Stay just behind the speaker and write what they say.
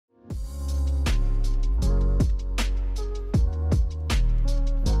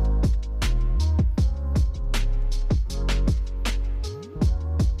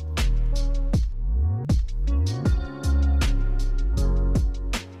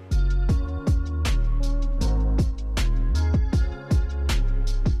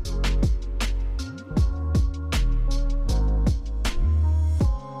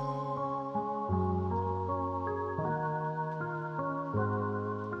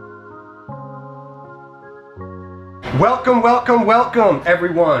Welcome, welcome, welcome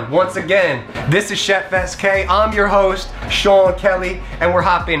everyone. Once again, this is Chef SK. I'm your host, Sean Kelly, and we're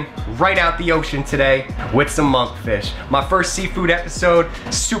hopping right out the ocean today with some monkfish. My first seafood episode.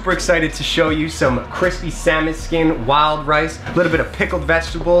 Super excited to show you some crispy salmon skin, wild rice, a little bit of pickled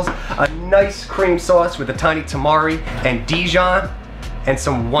vegetables, a nice cream sauce with a tiny tamari and Dijon, and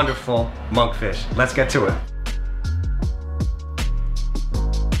some wonderful monkfish. Let's get to it.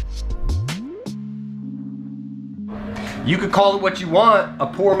 You could call it what you want, a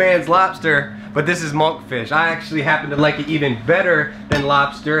poor man's lobster, but this is monkfish. I actually happen to like it even better than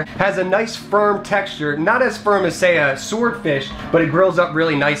lobster. Has a nice firm texture, not as firm as say a swordfish, but it grills up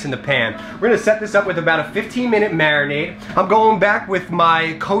really nice in the pan. We're gonna set this up with about a 15-minute marinade. I'm going back with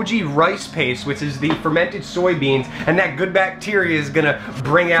my koji rice paste, which is the fermented soybeans, and that good bacteria is gonna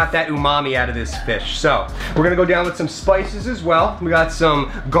bring out that umami out of this fish. So, we're gonna go down with some spices as well. We got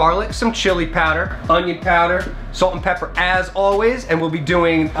some garlic, some chili powder, onion powder, salt and pepper as always, and we'll be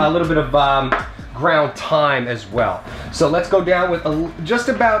doing a little bit of ground thyme as well. So let's go down with just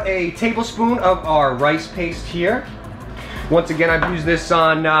about a tablespoon of our rice paste here. Once again, I've used this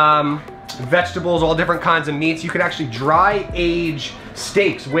on vegetables, all different kinds of meats. You could actually dry age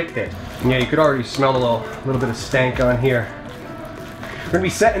steaks with it. Yeah, you could already smell a little bit of stank on here. We're gonna be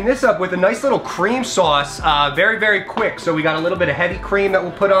setting this up with a nice little cream sauce, very, very quick. So we got a little bit of heavy cream that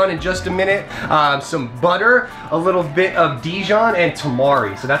we'll put on in just a minute, some butter, a little bit of Dijon, and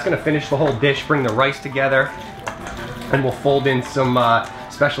tamari. So that's gonna finish the whole dish, bring the rice together, and we'll fold in some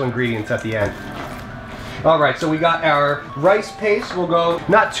special ingredients at the end. All right, so we got our rice paste. We'll go,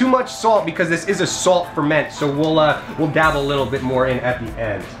 not too much salt because this is a salt ferment, so we'll dabble a little bit more in at the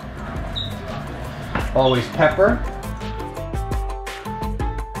end. Always pepper.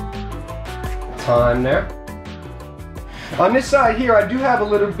 Thyme there. On this side here, I do have a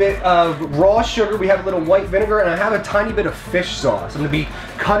little bit of raw sugar. We have a little white vinegar, and I have a tiny bit of fish sauce. I'm gonna be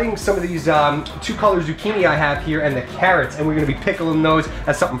cutting some of these two-color zucchini I have here and the carrots, and we're gonna be pickling those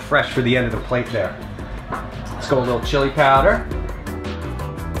as something fresh for the end of the plate there. Let's go a little chili powder.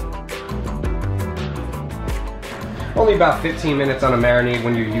 Only about 15 minutes on a marinade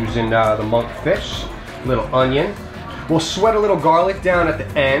when you're using the monkfish. A little onion. We'll sweat a little garlic down at the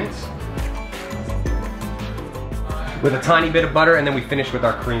end with a tiny bit of butter, and then we finish with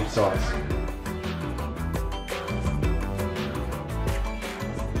our cream sauce.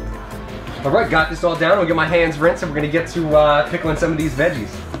 All right, got this all down. I'll get my hands rinsed, and we're gonna get to pickling some of these veggies.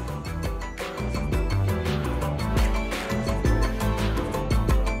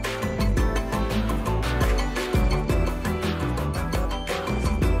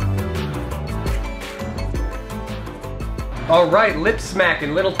 All right, lip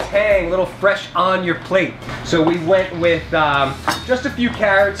smacking, little tang, little fresh on your plate. So we went with just a few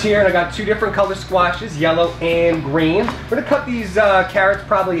carrots here, and I got two different color squashes, yellow and green. We're gonna cut these carrots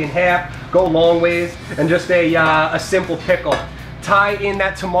probably in half, go long ways, and just a simple pickle. Tie in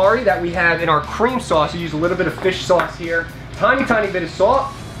that tamari that we have in our cream sauce. You use a little bit of fish sauce here, tiny bit of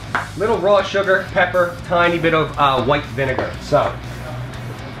salt, little raw sugar, pepper, tiny bit of white vinegar. So,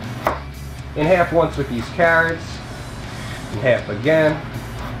 in half once with these carrots. Half again.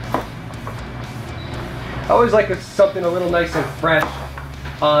 I always like something a little nice and fresh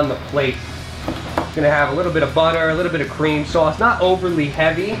on the plate. Gonna have a little bit of butter, a little bit of cream sauce, not overly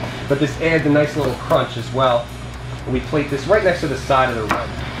heavy, but this adds a nice little crunch as well. And we plate this right next to the side of the rice.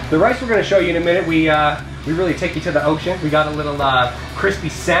 The rice we're gonna show you in a minute, we really take you to the ocean. We got a little crispy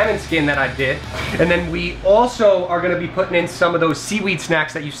salmon skin that I did. And then we also are gonna be putting in some of those seaweed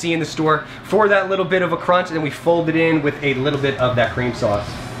snacks that you see in the store for that little bit of a crunch, and then we fold it in with a little bit of that cream sauce.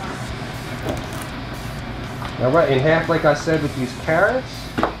 All right, in half like I said with these carrots.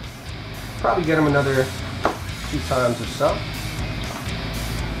 Probably get them another 2 times or so.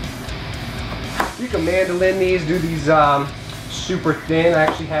 You can mandolin these, do these super thin. I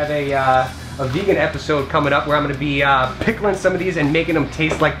actually have a vegan episode coming up where I'm going to be pickling some of these and making them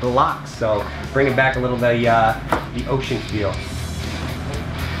taste like blocks. So bringing back a little of the ocean feel.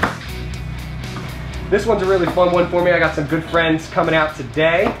 This one's a really fun one for me. I got some good friends coming out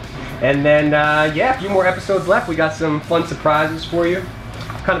today. And then, yeah, a few more episodes left. We got some fun surprises for you.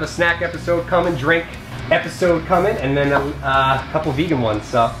 Kind of a snack episode coming, drink episode coming, and then a couple vegan ones,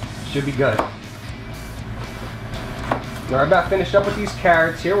 so should be good. We're about finished up with these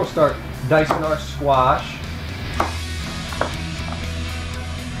carrots here. We'll start dicing our squash.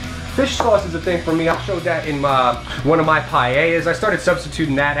 Fish sauce is a thing for me. I showed that in one of my paellas. I started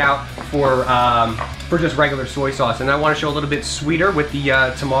substituting that out for just regular soy sauce, and I want to show a little bit sweeter with the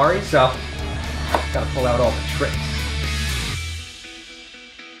tamari, so gotta pull out all the tricks.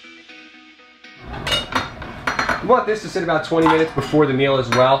 want this to sit about 20 minutes before the meal as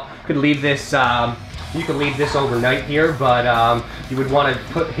well. Could leave this, you could leave this overnight here, but you would want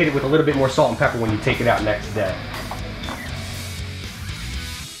to hit it with a little bit more salt and pepper when you take it out next day.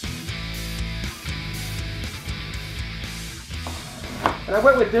 And I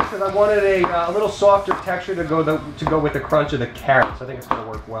went with this because I wanted a little softer texture to go with the crunch of the carrots. I think it's going to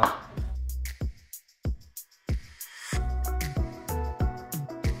work well.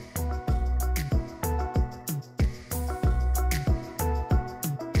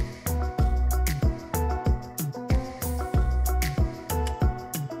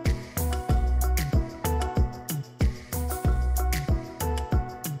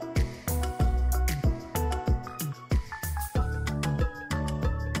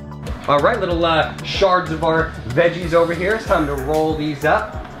 All right, little shards of our veggies over here. It's time to roll these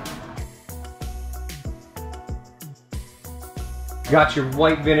up. Got your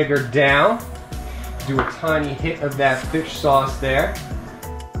white vinegar down. Do a tiny hit of that fish sauce there.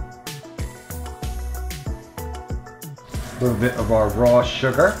 A little bit of our raw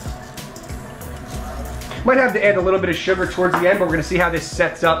sugar. Might have to add a little bit of sugar towards the end, but we're gonna see how this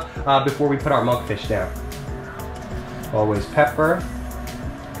sets up before we put our monkfish down. Always pepper.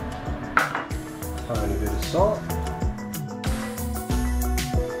 Tiny bit of salt.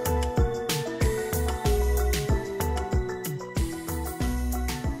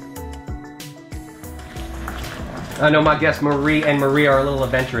 I know my guests Marie and Maria are a little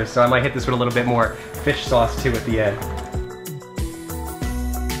adventurous, so I might hit this with a little bit more fish sauce too at the end.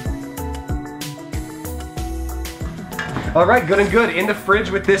 All right, good and good. In the fridge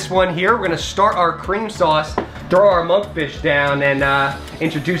with this one here. We're gonna start our cream sauce, throw our monkfish down, and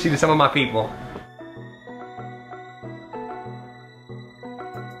introduce you to some of my people.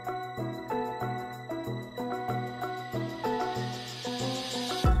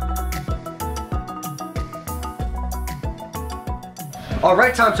 All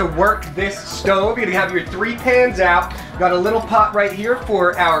right, time to work this stove. You're gonna have your 3 pans out. Got a little pot right here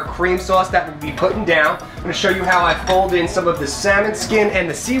for our cream sauce that we'll be putting down. I'm gonna show you how I fold in some of the salmon skin and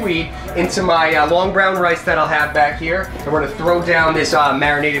the seaweed into my long brown rice that I'll have back here. And we're gonna throw down this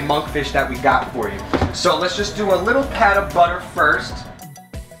marinated monkfish that we got for you. So let's just do a little pat of butter first.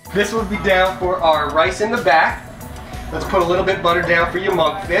 This will be down for our rice in the back. Let's put a little bit of butter down for your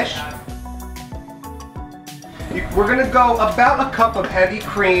monkfish. We're gonna go about a cup of heavy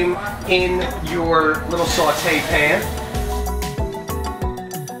cream in your little saute pan.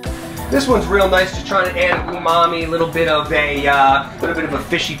 This one's real nice, just trying to add umami, a little bit of a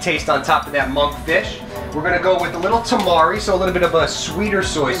fishy taste on top of that monkfish. We're gonna go with a little tamari, so a little bit of a sweeter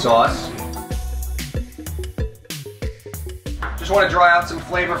soy sauce. Just want to dry out some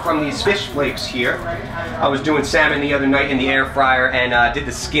flavor from these fish flakes here. I was doing salmon the other night in the air fryer and did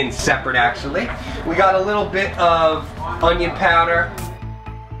the skin separate actually. We got a little bit of onion powder,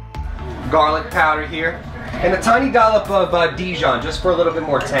 garlic powder here, and a tiny dollop of Dijon just for a little bit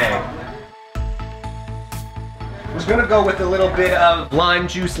more tang. I was gonna go with a little bit of lime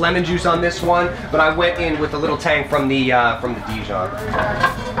juice, lemon juice on this one, but I went in with a little tang from the Dijon.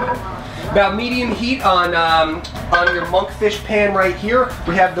 About medium heat on your monkfish pan right here.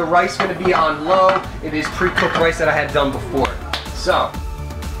 We have the rice going to be on low. It is pre-cooked rice that I had done before. So,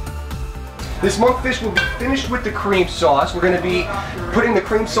 this monkfish will be finished with the cream sauce. We're going to be putting the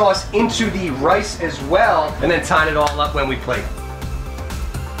cream sauce into the rice as well, and then tying it all up when we plate.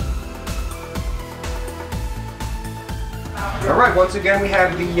 All right, once again we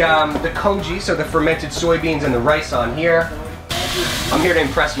have the koji, so the fermented soybeans and the rice on here. I'm here to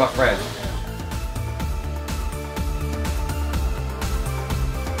impress my friend.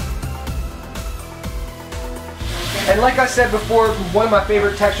 And like I said before, one of my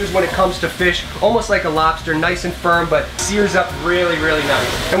favorite textures when it comes to fish, almost like a lobster, nice and firm, but sears up really, really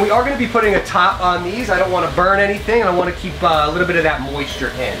nice. And we are going to be putting a top on these. I don't want to burn anything, and I want to keep a little bit of that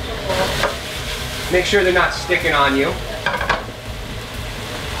moisture in. Make sure they're not sticking on you.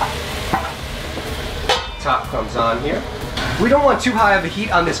 Top comes on here. We don't want too high of a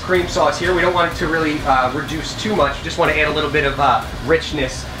heat on this cream sauce here. We don't want it to really reduce too much. We just want to add a little bit of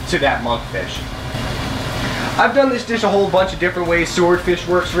richness to that monkfish. I've done this dish a whole bunch of different ways. Swordfish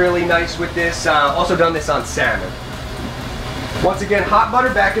works really nice with this. Also done this on salmon. Once again, hot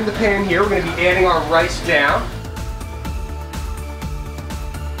butter back in the pan here. We're going to be adding our rice down.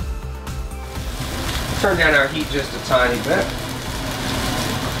 Turn down our heat just a tiny bit.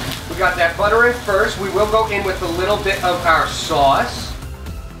 We got that butter in first. We will go in with a little bit of our sauce.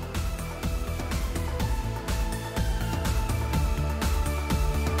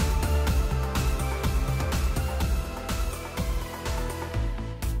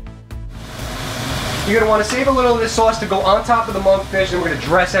 You're gonna wanna save a little of this sauce to go on top of the monkfish, and we're gonna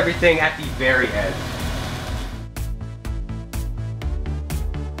dress everything at the very end.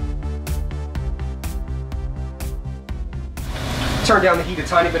 Turn down the heat a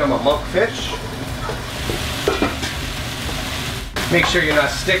tiny bit on my monkfish. Make sure you're not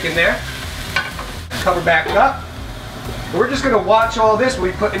sticking there. Cover back up. And we're just gonna watch all this.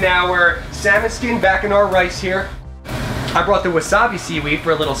 We'll be putting our salmon skin back in our rice here. I brought the wasabi seaweed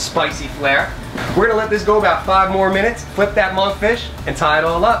for a little spicy flair. We're gonna let this go about 5 more minutes, flip that monkfish, and tie it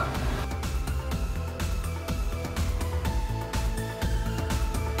all up.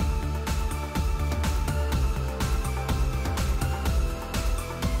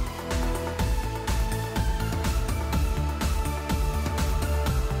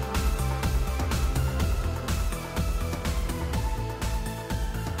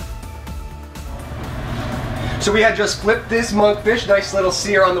 So we had just flipped this monkfish, nice little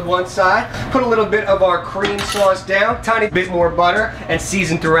sear on the one side, put a little bit of our cream sauce down, tiny bit more butter, and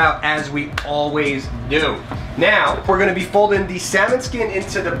season throughout as we always do. Now, we're gonna be folding the salmon skin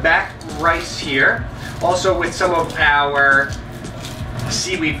into the back rice here, also with some of our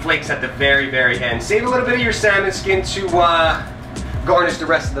seaweed flakes at the very, very end. Save a little bit of your salmon skin to garnish the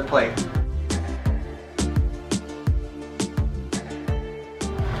rest of the plate.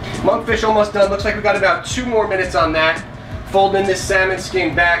 Monkfish almost done. Looks like we got about 2 more minutes on that. Folding this salmon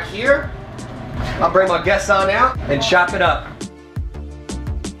skin back here. I'll bring my guests on out and chop it up.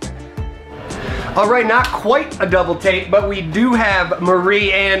 All right, not quite a double take, but we do have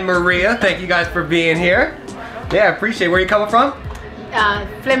Marie and Maria. Thank you guys for being here. Yeah, I appreciate it. Where are you coming from?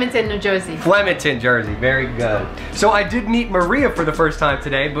 Flemington, New Jersey. Flemington, Jersey. Very good. So I did meet Maria for the first time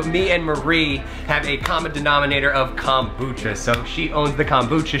today, but me and Marie have a common denominator of kombucha. So she owns the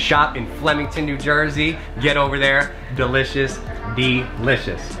kombucha shop in Flemington, New Jersey. Get over there. Delicious,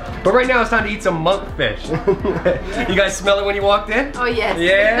 delicious. But right now it's time to eat some monkfish. You guys smell it when you walked in? Oh yes.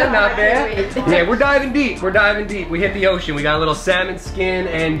 Yeah, not bad. Yeah, we're diving deep. We're diving deep. We hit the ocean. We got a little salmon skin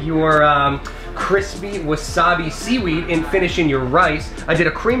and your crispy wasabi seaweed in finishing your rice. I did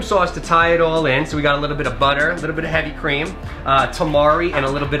a cream sauce to tie it all in, so we got a little bit of butter, a little bit of heavy cream, tamari, and a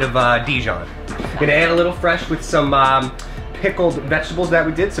little bit of Dijon. Gonna add a little fresh with some pickled vegetables that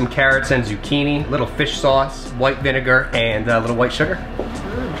we did, some carrots and zucchini, little fish sauce, white vinegar, and a little white sugar.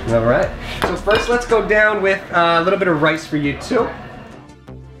 All right, so first let's go down with a little bit of rice for you too.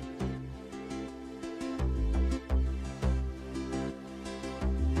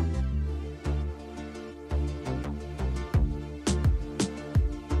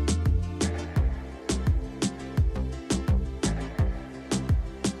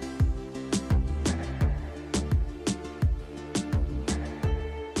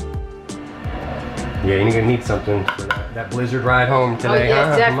 Yeah, you're gonna need something for that blizzard ride home today,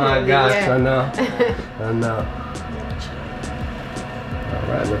 oh, yeah, huh? My gosh, yeah. I know. I know. All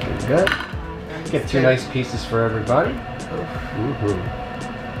right, looking good. Get 2 nice pieces for everybody.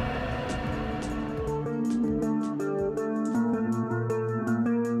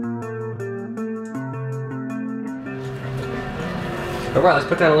 All right, let's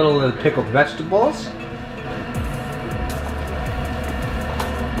put down a little of the pickled vegetables.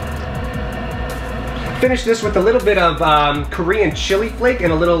 Finish this with a little bit of Korean chili flake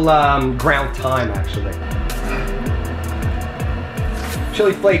and a little ground thyme, actually.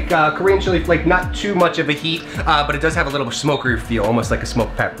 Chili flake, Korean chili flake, not too much of a heat, but it does have a little smokier feel, almost like a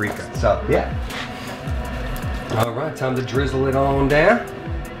smoked paprika. So, yeah. All right, time to drizzle it on down.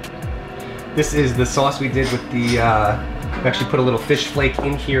 This is the sauce we did with the, we actually put a little fish flake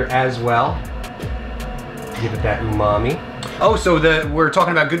in here as well. Give it that umami. Oh, so we're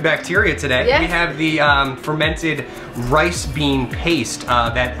talking about good bacteria today. Yes. We have the fermented rice bean paste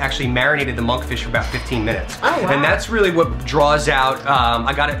that actually marinated the monkfish for about 15 minutes. Oh, wow. And that's really what draws out,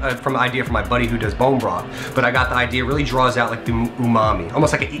 I got it from an idea from my buddy who does bone broth, but I got the idea, really draws out like the umami,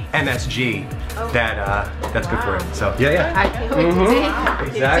 almost like an MSG that's good for it. So, yeah. I can't wait to take.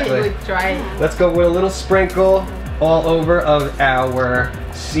 Exactly. Try it. Let's go with a little sprinkle all over of our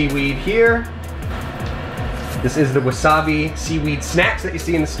seaweed here. This is the wasabi seaweed snacks that you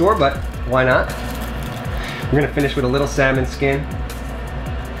see in the store, but why not? We're gonna finish with a little salmon skin.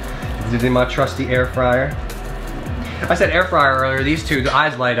 This is in my trusty air fryer. I said air fryer earlier, these two, the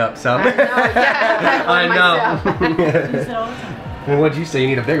eyes light up, so. I know, yeah, I know. And what'd you say, you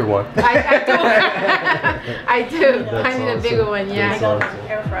need a bigger one? I do. That's I need a bigger one, yeah. That's awesome.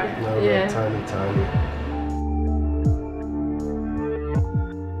 Air fryer. No, yeah. Tiny.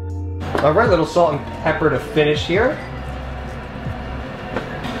 All right, little salt and pepper to finish here.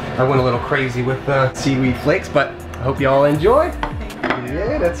 I went a little crazy with the seaweed flakes, but I hope you all enjoy.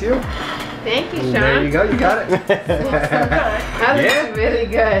 Yeah, that's you. Thank you, Sean. There you go, you got it. That Yeah. looks really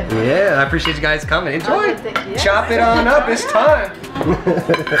good. Yeah, I appreciate you guys coming. Enjoy. Yeah. Chop it on up, it's time.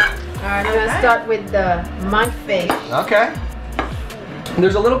 Alright, I'm gonna start with the monkfish. Okay.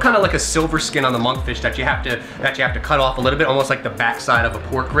 There's a little kind of like a silver skin on the monkfish that you have to cut off a little bit, almost like the backside of a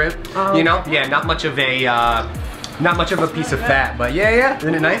pork rib. Oh, you know? Yeah, not much of a piece of fat, but yeah,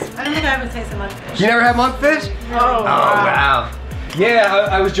 isn't it nice? I don't think I ever tasted monkfish. You never had monkfish? Oh, Wow. Yeah,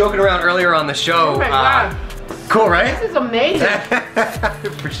 I was joking around earlier on the show. Oh my God. Cool, right? This is amazing. I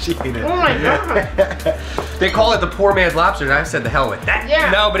appreciate it. Oh my God. They call it the poor man's lobster, and I said the hell with that. Yeah.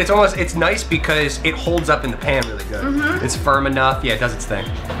 No, but it's nice because it holds up in the pan really good. It's firm enough. Yeah, it does its thing.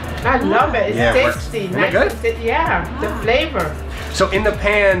 I love it. It's Yeah, it works. tasty. Isn't it good? Yeah, the flavor. So in the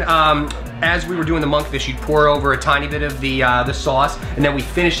pan, as we were doing the monkfish, you'd pour over a tiny bit of the sauce, and then we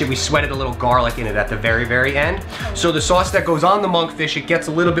finished it, we sweated a little garlic in it at the very, very end. So the sauce that goes on the monkfish, it gets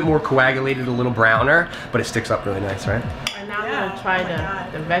a little bit more coagulated, a little browner, but it sticks up really nice, right? And now I'm gonna try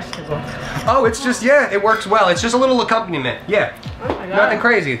the vegetables. Oh, it's just, yeah, it works well. It's just a little accompaniment, yeah. Oh my God. Nothing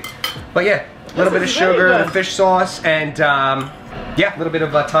crazy. But yeah, a little bit of is really sugar, good. the fish sauce, and yeah, a little bit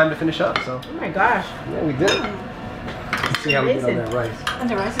of time to finish up, so. Oh my gosh. Yeah, we did. Let's see how we did on that rice. And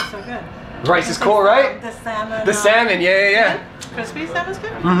the rice is so good. Rice is cool, right? The salmon. The salmon, yeah. Crispy salmon's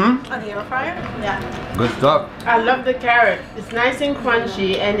good. Mm-hmm. On the air fryer? Yeah. Good stuff. I love the carrot. It's nice and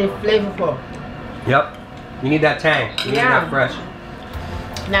crunchy and it's flavorful. Yep. You need that tang. You need Yeah. that fresh.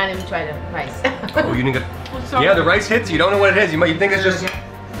 Now let me try the rice. Oh, you need to. Yeah, the rice hits. You don't know what it is. You think it's just.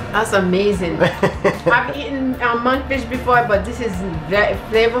 That's amazing. I've eaten monkfish before, but this is very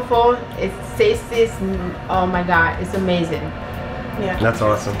flavorful. It's tasty. Oh my God, it's amazing. Yeah. That's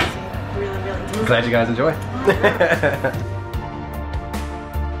awesome. Really, really tasty. Glad you guys enjoy.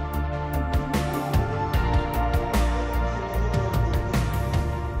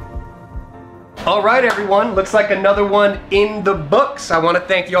 All right, everyone, looks like another one in the books. I want to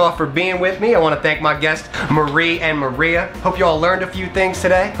thank y'all for being with me. I want to thank my guests, Marie and Maria. Hope y'all learned a few things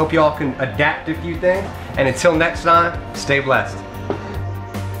today. Hope y'all can adapt a few things. And until next time, stay blessed.